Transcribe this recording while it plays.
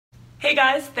Hey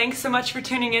guys, thanks so much for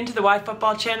tuning in to the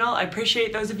YFutbol channel. I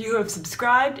appreciate those of you who have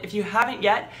subscribed. If you haven't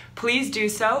yet, please do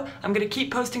so. I'm going to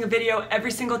keep posting a video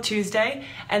every single Tuesday,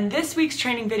 and this week's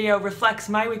training video reflects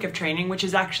my week of training, which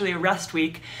is actually a rest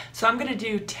week. So I'm going to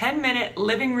do 10-minute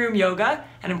living room yoga,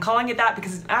 and I'm calling it that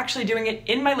because I'm actually doing it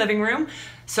in my living room.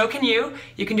 So can you.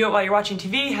 You can do it while you're watching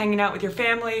TV, hanging out with your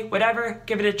family, whatever.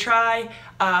 Give it a try.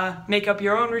 Make up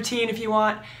your own routine if you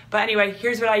want. But anyway,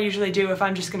 here's what I usually do if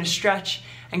I'm just going to stretch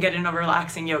and get in a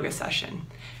relaxing yoga session.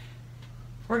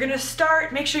 We're gonna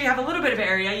start, make sure you have a little bit of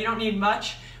area, you don't need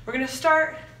much. We're gonna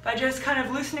start by just kind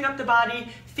of loosening up the body,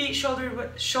 feet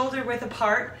shoulder width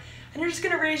apart, and you're just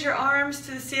gonna raise your arms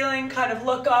to the ceiling, kind of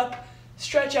look up,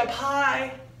 stretch up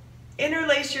high,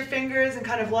 interlace your fingers and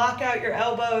kind of lock out your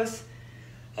elbows,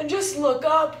 and just look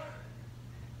up.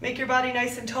 Make your body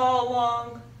nice and tall,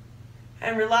 long,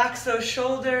 and relax those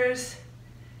shoulders.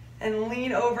 And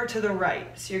lean over to the right.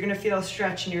 So you're gonna feel a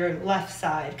stretch in your left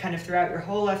side, kind of throughout your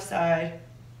whole left side.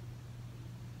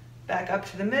 Back up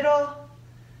to the middle,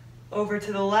 over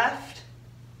to the left.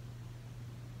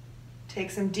 Take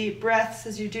some deep breaths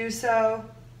as you do so.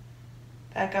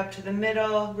 Back up to the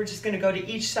middle. We're just gonna go to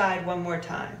each side one more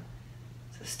time.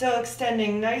 So still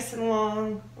extending nice and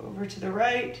long, over to the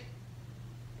right,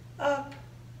 up,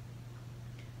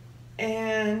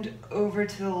 and over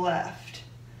to the left.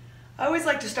 I always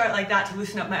like to start like that to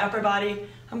loosen up my upper body.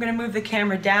 I'm gonna move the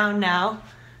camera down now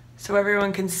so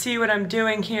everyone can see what I'm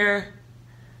doing here.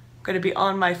 I'm gonna be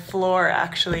on my floor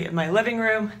actually in my living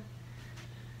room.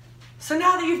 So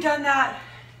now that you've done that,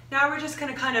 now we're just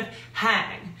gonna kind of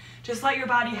hang. Just let your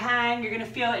body hang. You're gonna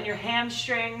feel it in your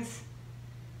hamstrings.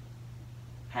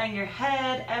 Hang your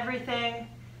head, everything.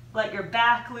 Let your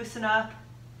back loosen up.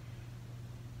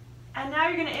 And now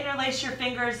you're gonna interlace your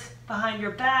fingers behind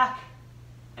your back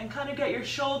and kind of get your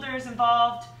shoulders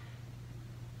involved.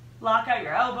 Lock out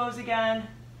your elbows again.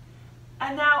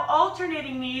 And now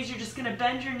alternating knees, you're just gonna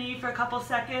bend your knee for a couple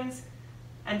seconds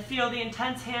and feel the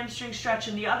intense hamstring stretch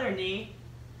in the other knee.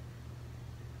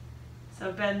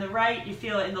 So bend the right, you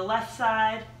feel it in the left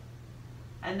side,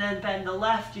 and then bend the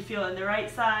left, you feel it in the right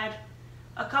side.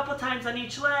 A couple times on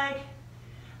each leg,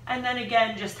 and then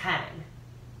again, just hang.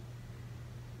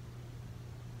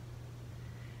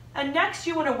 And next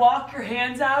you want to walk your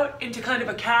hands out into kind of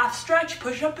a calf stretch,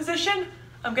 push-up position.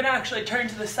 I'm going to actually turn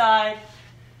to the side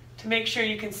to make sure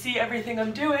you can see everything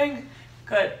I'm doing.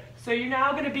 Good. So you're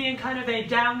now going to be in kind of a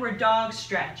downward dog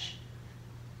stretch.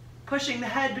 Pushing the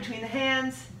head between the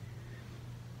hands.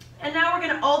 And now we're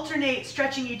going to alternate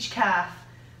stretching each calf.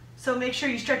 So make sure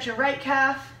you stretch your right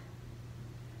calf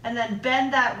and then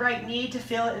bend that right knee to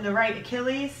feel it in the right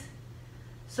Achilles.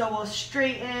 So we'll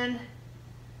straighten,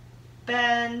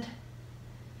 bend,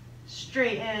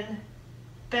 straighten,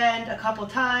 bend a couple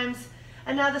times.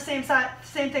 And now the same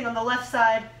thing on the left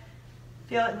side.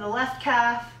 Feel it in the left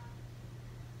calf,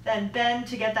 then bend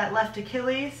to get that left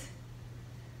Achilles.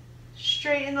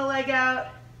 Straighten the leg out,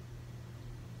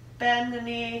 bend the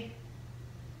knee,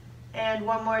 and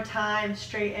one more time,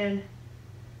 straighten,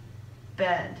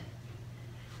 bend.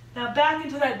 Now back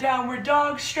into that downward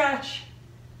dog stretch.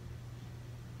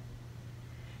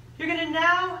 You're gonna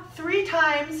now 3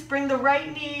 times bring the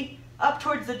right knee up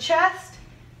towards the chest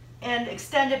and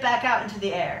extend it back out into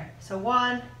the air. So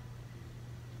 1,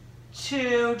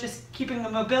 2, just keeping the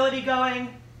mobility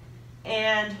going,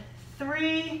 and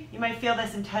 3, you might feel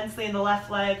this intensely in the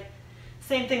left leg.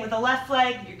 Same thing with the left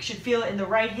leg, you should feel it in the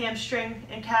right hamstring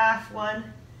and calf.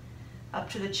 1, up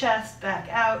to the chest, back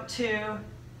out, 2,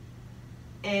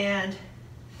 and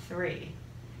 3.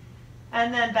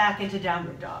 And then back into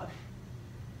downward dog.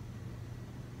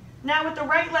 Now with the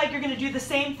right leg, you're going to do the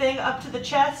same thing, up to the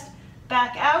chest,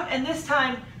 back out, and this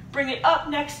time bring it up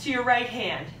next to your right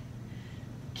hand.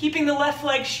 Keeping the left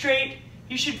leg straight,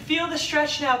 you should feel the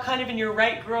stretch now kind of in your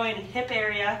right groin and hip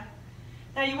area.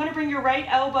 Now you want to bring your right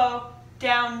elbow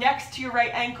down next to your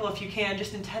right ankle if you can,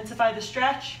 just intensify the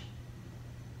stretch.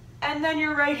 And then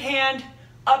your right hand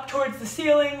up towards the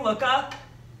ceiling, look up,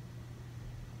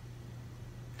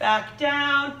 back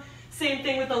down. Same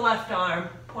thing with the left arm.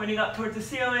 Pointing up towards the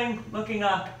ceiling, looking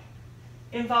up,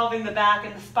 involving the back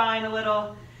and the spine a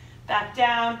little, back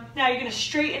down. Now you're gonna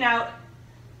straighten out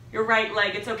your right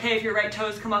leg. It's okay if your right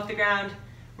toes come off the ground.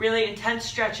 Really intense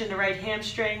stretch in the right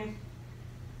hamstring.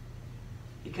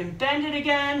 You can bend it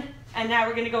again, and now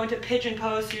we're gonna go into pigeon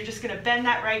pose. So you're just gonna bend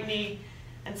that right knee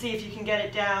and see if you can get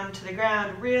it down to the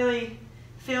ground. Really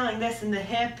feeling this in the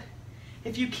hip.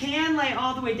 If you can lay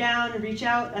all the way down and reach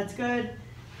out, that's good.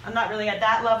 I'm not really at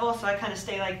that level, so I kind of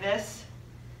stay like this.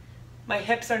 My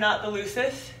hips are not the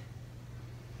loosest.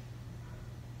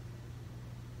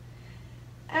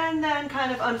 And then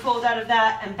kind of unfold out of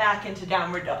that and back into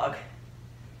downward dog.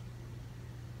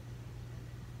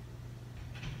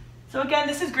 So again,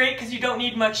 this is great because you don't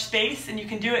need much space and you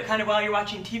can do it kind of while you're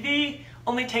watching TV.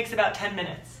 Only takes about 10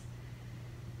 minutes.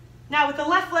 Now with the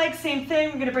left leg, same thing.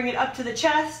 We're going to bring it up to the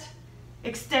chest,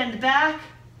 extend back,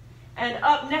 and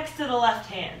up next to the left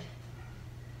hand.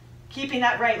 Keeping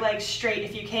that right leg straight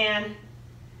if you can.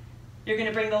 You're going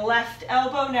to bring the left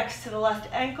elbow next to the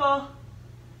left ankle,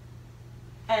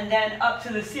 and then up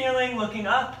to the ceiling, looking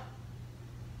up.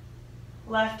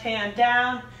 Left hand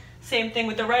down. Same thing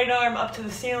with the right arm, up to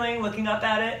the ceiling, looking up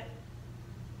at it.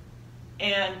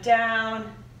 And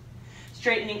down.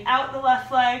 Straightening out the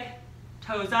left leg.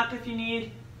 Toes up if you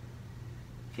need.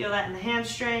 Feel that in the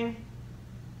hamstring.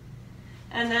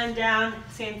 And then down,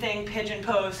 same thing, pigeon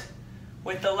pose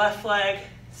with the left leg.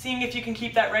 Seeing if you can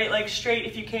keep that right leg straight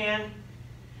if you can.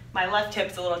 My left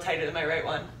hip's a little tighter than my right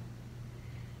one.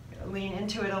 Lean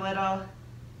into it a little.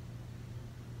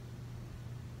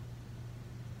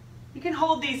 You can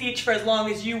hold these each for as long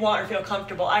as you want or feel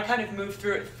comfortable. I kind of move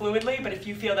through it fluidly, but if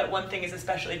you feel that one thing is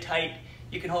especially tight,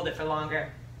 you can hold it for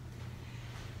longer.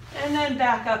 And then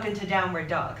back up into downward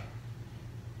dog.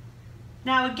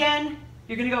 Now again,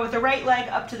 you're going to go with the right leg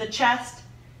up to the chest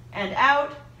and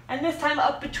out, and this time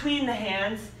up between the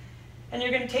hands. And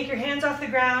you're going to take your hands off the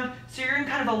ground, so you're in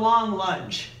kind of a long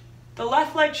lunge. The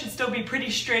left leg should still be pretty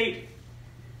straight,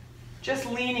 just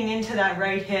leaning into that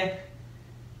right hip.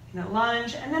 In a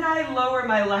lunge, and then I lower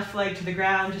my left leg to the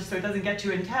ground just so it doesn't get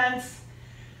too intense.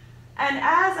 And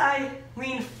as I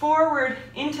lean forward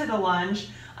into the lunge,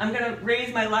 I'm going to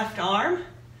raise my left arm,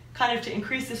 kind of to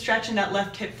increase the stretch in that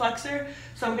left hip flexor.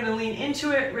 So I'm going to lean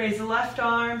into it, raise the left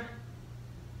arm,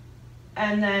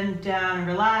 and then down and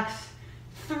relax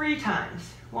 3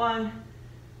 times. 1,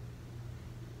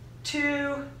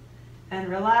 2, and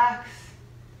relax,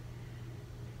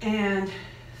 and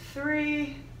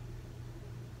 3.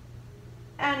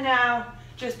 And now,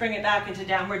 just bring it back into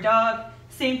downward dog.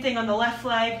 Same thing on the left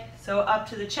leg, so up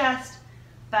to the chest,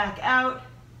 back out,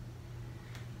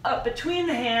 up between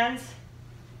the hands.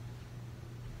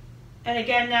 And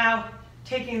again now,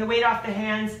 taking the weight off the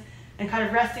hands and kind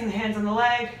of resting the hands on the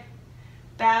leg,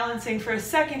 balancing for a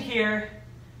second here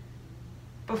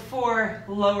before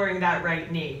lowering that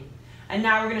right knee. And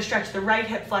now we're going to stretch the right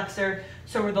hip flexor,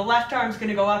 so where the left arm's going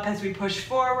to go up as we push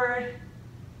forward.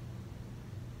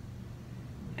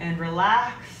 And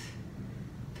relax.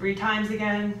 3 times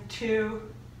again. 2.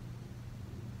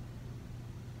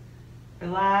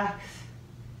 Relax.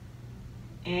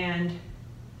 And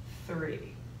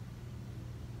 3.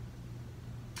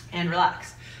 And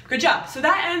relax. Good job. So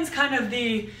that ends kind of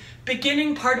the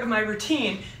beginning part of my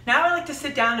routine. Now I like to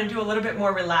sit down and do a little bit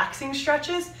more relaxing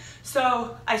stretches.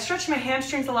 So I stretch my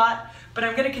hamstrings a lot, but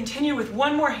I'm going to continue with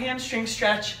one more hamstring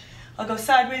stretch. I'll go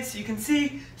sideways so you can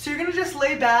see. So you're going to just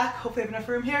lay back. Hopefully I have enough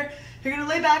room here. You're going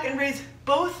to lay back and raise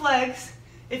both legs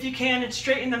if you can and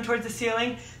straighten them towards the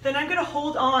ceiling. Then I'm going to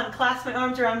hold on, clasp my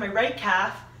arms around my right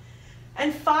calf.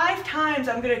 And 5 times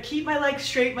I'm going to keep my leg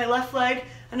straight, my left leg,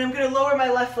 and I'm going to lower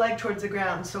my left leg towards the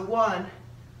ground. So 1,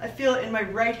 I feel it in my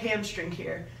right hamstring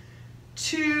here.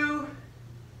 2,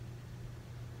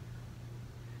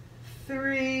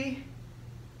 3,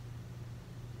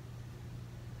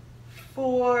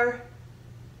 4,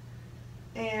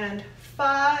 and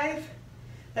 5.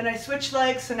 Then I switch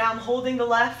legs, so now I'm holding the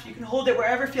left. You can hold it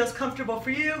wherever feels comfortable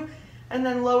for you, and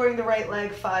then lowering the right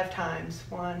leg 5 times.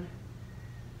 1,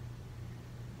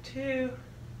 2,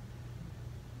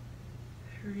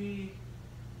 3,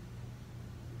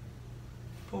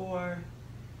 4,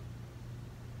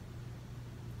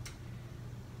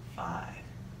 5.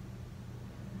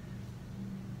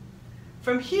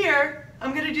 From here,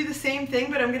 I'm going to do the same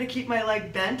thing, but I'm going to keep my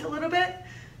leg bent a little bit.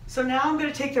 So now I'm going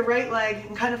to take the right leg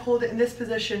and kind of hold it in this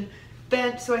position,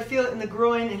 bent, so I feel it in the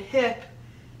groin and hip.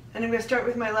 And I'm going to start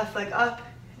with my left leg up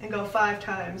and go 5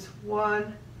 times.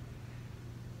 1,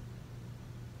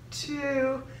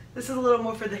 2, this is a little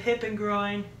more for the hip and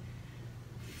groin.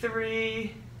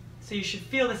 3, so you should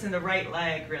feel this in the right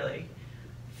leg really.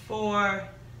 4,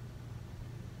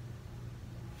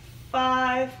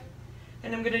 5,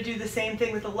 and I'm going to do the same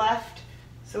thing with the left.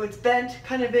 So it's bent,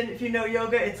 kind of in, if you know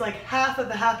yoga, it's like half of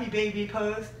the happy baby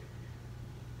pose.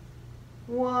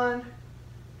 1,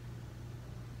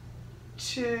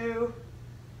 2,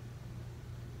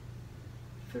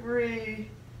 3,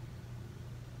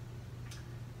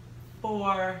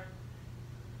 4,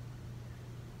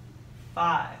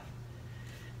 5.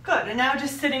 Good, and now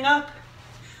just sitting up,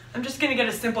 I'm just gonna get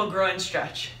a simple groin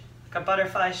stretch, like a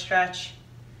butterfly stretch.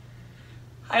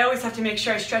 I always have to make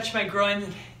sure I stretch my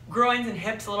groin groins and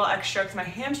hips a little extra because my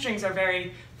hamstrings are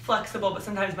very flexible, but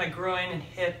sometimes my groin and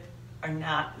hip are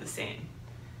not the same.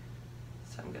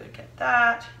 So I'm gonna get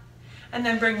that. And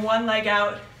then bring one leg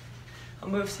out. I'll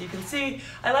move so you can see.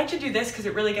 I like to do this because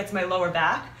it really gets my lower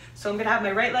back. So I'm gonna have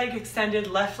my right leg extended,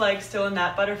 left leg still in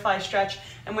that butterfly stretch,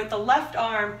 and with the left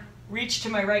arm, reach to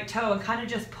my right toe and kind of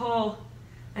just pull,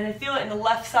 and I feel it in the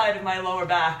left side of my lower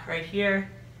back right here.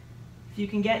 If you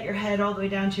can get your head all the way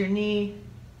down to your knee,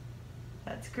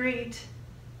 that's great.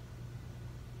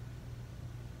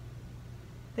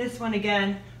 This one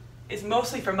again is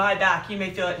mostly for my back. You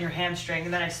may feel it in your hamstring.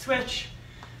 And then I switch.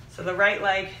 So the right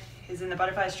leg is in the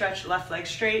butterfly stretch, left leg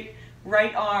straight,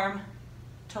 right arm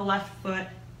to left foot.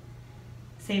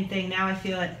 Same thing, now I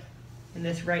feel it in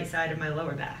this right side of my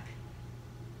lower back.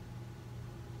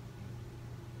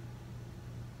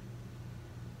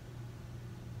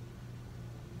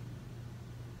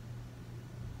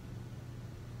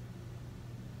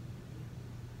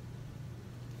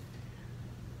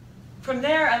 From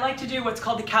there, I like to do what's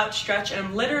called the couch stretch, and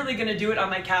I'm literally gonna do it on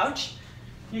my couch.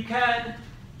 You can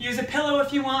use a pillow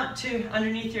if you want to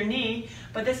underneath your knee,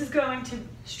 but this is going to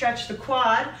stretch the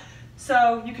quad.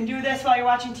 So you can do this while you're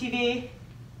watching TV.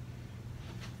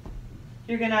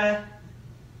 You're gonna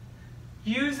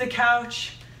use the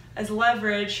couch as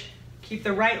leverage, keep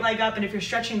the right leg up, and if you're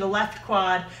stretching the left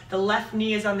quad, the left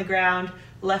knee is on the ground,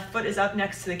 left foot is up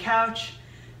next to the couch,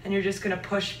 and you're just gonna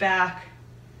push back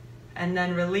and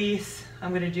then release.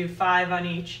 I'm gonna do 5 on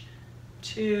each.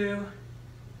 2,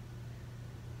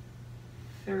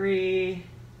 3,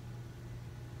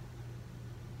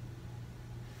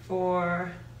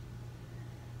 4,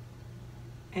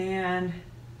 and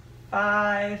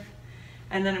 5.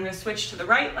 And then I'm gonna switch to the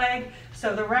right leg.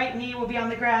 So the right knee will be on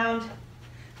the ground,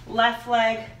 left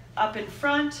leg up in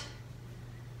front.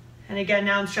 And again,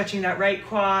 now I'm stretching that right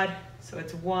quad. So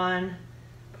it's 1,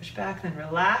 push back, then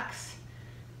relax.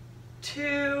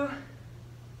 2,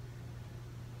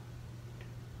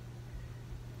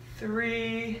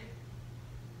 3,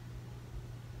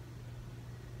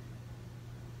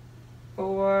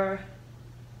 4,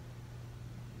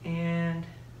 and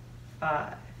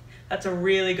 5. That's a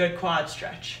really good quad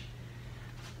stretch.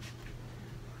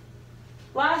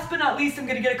 Last but not least, I'm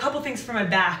gonna get a couple things for my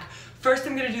back. First,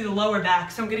 I'm gonna do the lower back.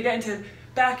 So I'm gonna get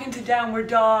back into downward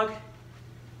dog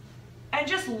and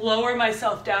just lower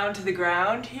myself down to the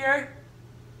ground here.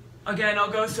 Again, I'll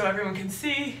go so everyone can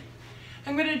see.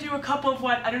 I'm gonna do a couple of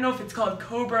I don't know if it's called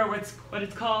cobra or what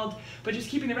it's called, but just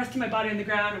keeping the rest of my body on the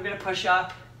ground. I'm gonna push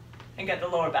up and get the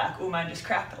lower back. Ooh, mine just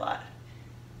cracked a lot.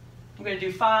 I'm gonna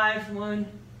do 5, 1,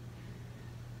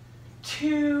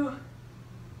 2,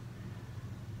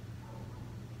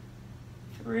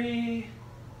 3,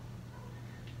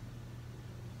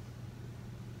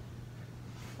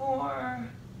 4,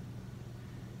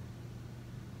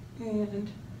 and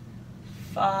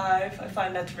 5. I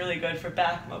find that's really good for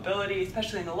back mobility,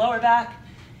 especially in the lower back.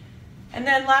 And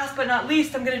then last but not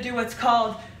least, I'm gonna do what's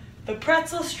called the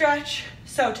pretzel stretch.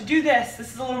 So to do this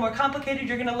is a little more complicated.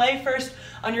 You're gonna lay first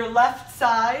on your left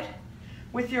side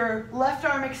with your left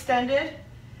arm extended.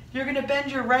 You're gonna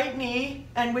bend your right knee,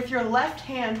 and with your left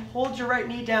hand, hold your right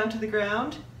knee down to the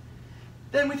ground.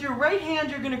 Then with your right hand,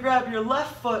 you're gonna grab your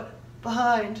left foot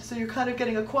behind. So you're kind of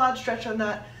getting a quad stretch on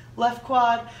that left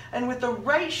quad. And with the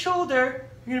right shoulder,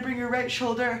 you're gonna bring your right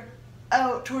shoulder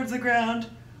out towards the ground,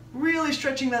 really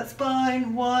stretching that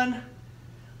spine. 1,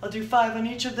 I'll do 5 on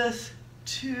each of this.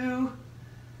 2,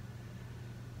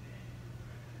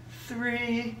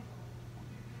 3,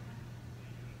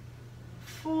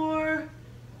 4,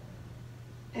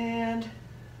 and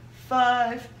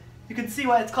 5. You can see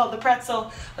why it's called the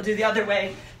pretzel. I'll do the other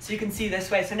way so you can see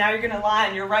this way. So now you're gonna lie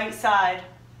on your right side,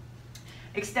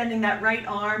 extending that right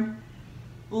arm.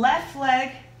 Left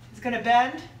leg is gonna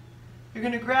bend. You're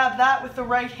gonna grab that with the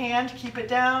right hand, keep it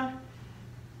down.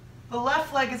 The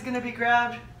left leg is gonna be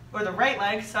grabbed, or the right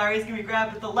leg, sorry, is gonna be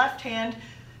grabbed with the left hand,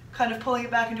 kind of pulling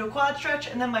it back into a quad stretch.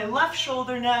 And then my left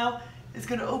shoulder now is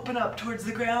gonna open up towards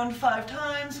the ground 5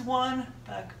 times. 1,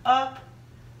 back up.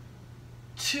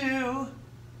 2,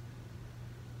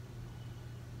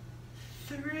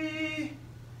 3,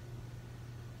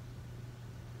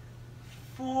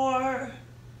 4,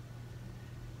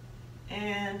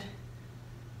 and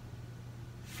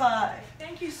 5.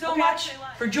 Thank you so much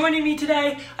for joining me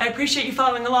today. I appreciate you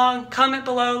following along. Comment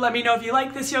below, let me know if you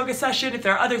like this yoga session, if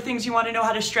there are other things you want to know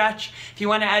how to stretch. If you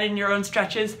want to add in your own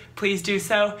stretches, please do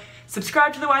so.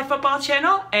 Subscribe to the YFutbol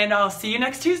channel, and I'll see you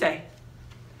next Tuesday.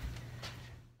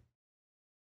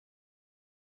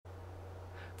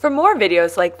 For more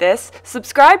videos like this,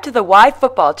 subscribe to the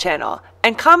YFutbol channel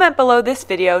and comment below this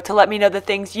video to let me know the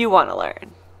things you want to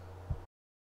learn.